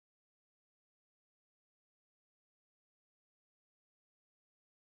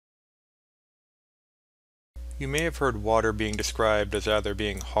You may have heard water being described as either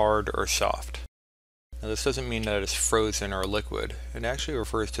being hard or soft. Now this doesn't mean that it's frozen or liquid. It actually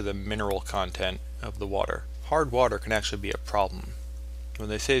refers to the mineral content of the water. Hard water can actually be a problem. When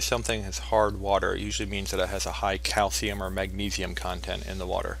they say something is hard water, it usually means that it has a high calcium or magnesium content in the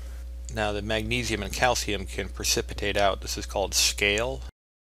water. Now the magnesium and calcium can precipitate out. This is called scale,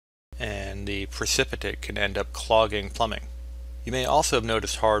 and the precipitate can end up clogging plumbing. You may also have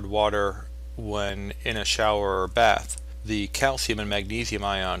noticed hard water when in a shower or bath. The calcium and magnesium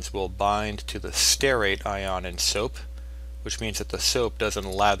ions will bind to the stearate ion in soap, which means that the soap doesn't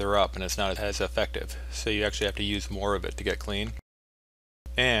lather up and is not as effective. So you actually have to use more of it to get clean.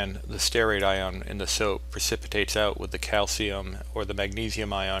 And the stearate ion in the soap precipitates out with the calcium or the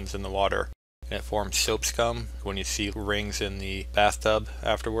magnesium ions in the water, and it forms soap scum. When you see rings in the bathtub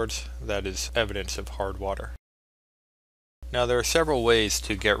afterwards, that is evidence of hard water. Now there are several ways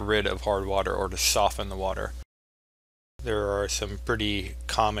to get rid of hard water or to soften the water. There are some pretty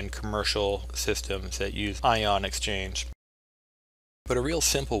common commercial systems that use ion exchange. But a real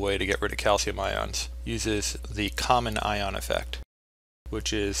simple way to get rid of calcium ions uses the common ion effect,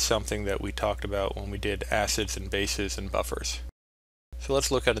 which is something that we talked about when we did acids and bases and buffers. So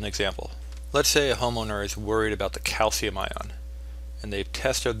let's look at an example. Let's say a homeowner is worried about the calcium ion, and they've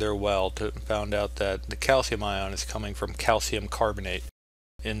tested their well to found out that the calcium ion is coming from calcium carbonate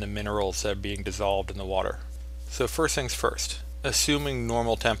in the minerals that are being dissolved in the water. So first things first, assuming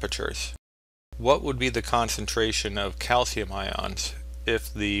normal temperatures, what would be the concentration of calcium ions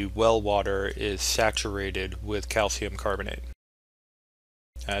if the well water is saturated with calcium carbonate?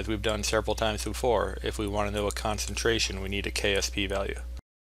 As we've done several times before, if we want to know a concentration, we need a KSP value.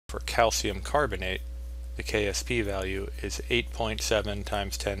 For calcium carbonate, the KSP value is 8.7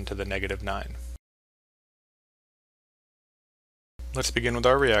 times 10 to the negative 9. Let's begin with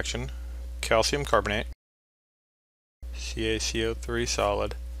our reaction. Calcium carbonate, CaCO3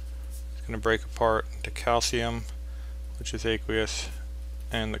 solid, is going to break apart into calcium, which is aqueous,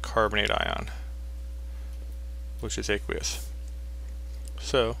 and the carbonate ion, which is aqueous.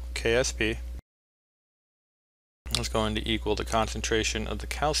 So KSP is going to equal the concentration of the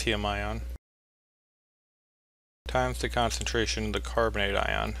calcium ion times the concentration of the carbonate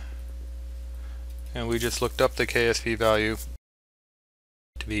ion. And we just looked up the KSP value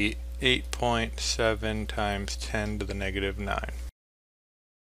to be 8.7 times 10 to the negative 9.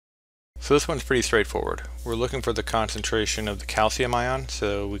 So this one's pretty straightforward. We're looking for the concentration of the calcium ion,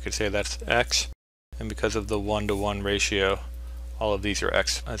 so we could say that's X, and because of the 1-to-1 ratio, all of these are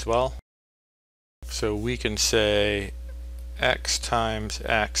X as well. So we can say X times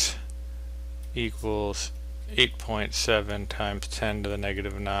X equals 8.7 times 10 to the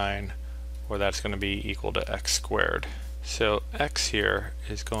negative 9, or that's going to be equal to X squared. So X here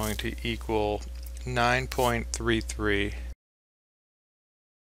is going to equal 9.33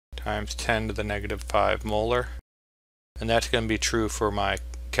 times 10 to the negative 5 molar, and that's going to be true for my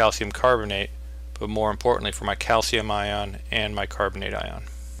calcium carbonate, but more importantly for my calcium ion and my carbonate ion.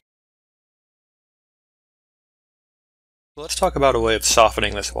 Let's talk about a way of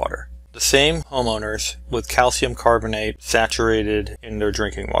softening this water. The same homeowners with calcium carbonate saturated in their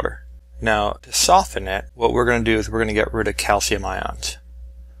drinking water. Now, to soften it, what we're going to do is we're going to get rid of calcium ions.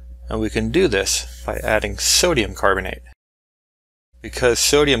 And we can do this by adding sodium carbonate. Because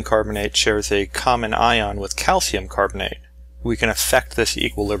sodium carbonate shares a common ion with calcium carbonate, we can affect this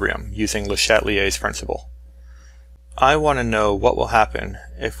equilibrium using Le Chatelier's principle. I want to know what will happen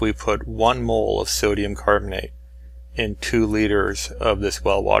if we put 1 mole of sodium carbonate in 2 liters of this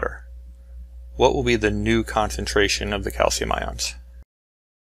well water. What will be the new concentration of the calcium ions?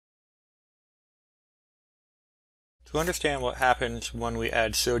 To understand what happens when we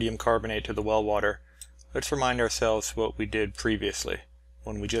add sodium carbonate to the well water, let's remind ourselves what we did previously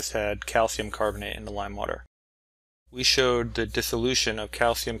when we just had calcium carbonate in the lime water. We showed the dissolution of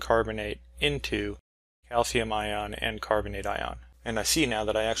calcium carbonate into calcium ion and carbonate ion. And I see now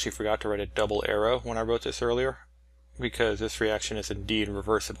that I actually forgot to write a double arrow when I wrote this earlier, because this reaction is indeed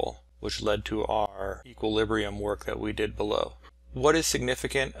reversible, which led to our equilibrium work that we did below. What is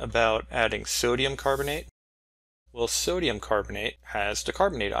significant about adding sodium carbonate? Well, sodium carbonate has the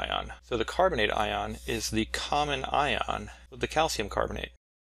carbonate ion. So the carbonate ion is the common ion with the calcium carbonate.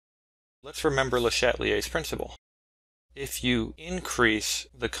 Let's remember Le Chatelier's principle. If you increase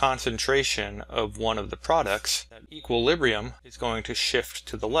the concentration of one of the products, that equilibrium is going to shift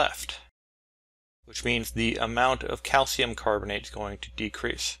to the left, which means the amount of calcium carbonate is going to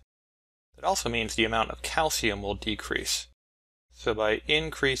decrease. That also means the amount of calcium will decrease. So by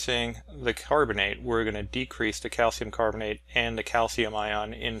increasing the carbonate, we're going to decrease the calcium carbonate and the calcium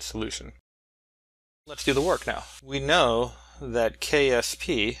ion in solution. Let's do the work now. We know that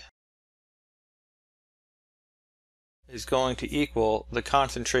KSP is going to equal the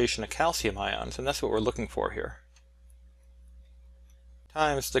concentration of calcium ions, and that's what we're looking for here,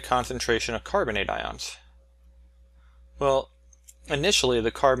 times the concentration of carbonate ions. Well, initially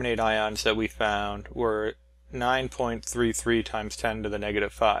the carbonate ions that we found were 9.33 times 10 to the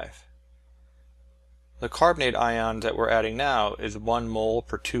negative 5. The carbonate ion that we're adding now is 1 mole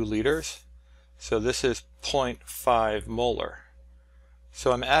per 2 liters, so this is 0.5 molar.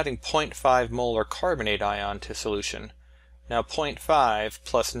 So I'm adding 0.5 molar carbonate ion to solution. Now 0.5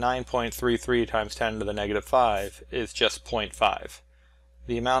 plus 9.33 times 10 to the negative 5 is just 0.5.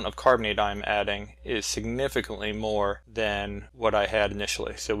 The amount of carbonate I'm adding is significantly more than what I had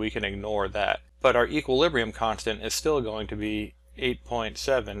initially, so we can ignore that. But our equilibrium constant is still going to be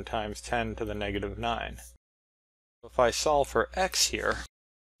 8.7 times 10 to the negative 9. If I solve for x here,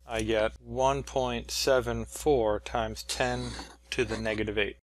 I get 1.74 times 10 to the negative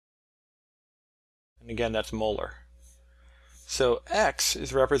 8. And again, that's molar. So x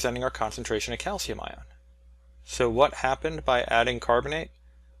is representing our concentration of calcium ion. So what happened by adding carbonate?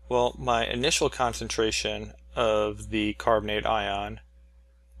 Well, my initial concentration of the carbonate ion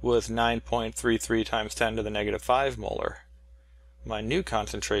was 9.33 times 10 to the negative 5 molar. My new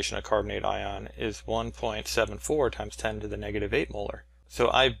concentration of carbonate ion is 1.74 times 10 to the negative 8 molar. So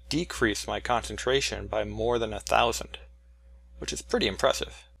I've decreased my concentration by more than 1,000, which is pretty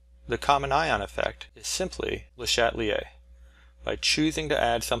impressive. The common ion effect is simply Le Chatelier. By choosing to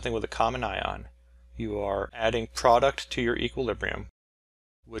add something with a common ion, you are adding product to your equilibrium,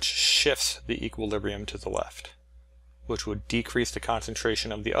 which shifts the equilibrium to the left, which would decrease the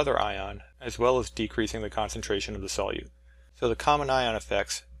concentration of the other ion, as well as decreasing the concentration of the solute. So the common ion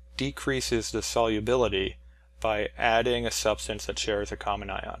effects decreases the solubility by adding a substance that shares a common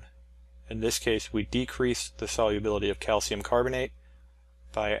ion. In this case, we decrease the solubility of calcium carbonate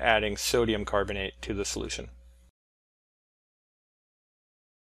by adding sodium carbonate to the solution.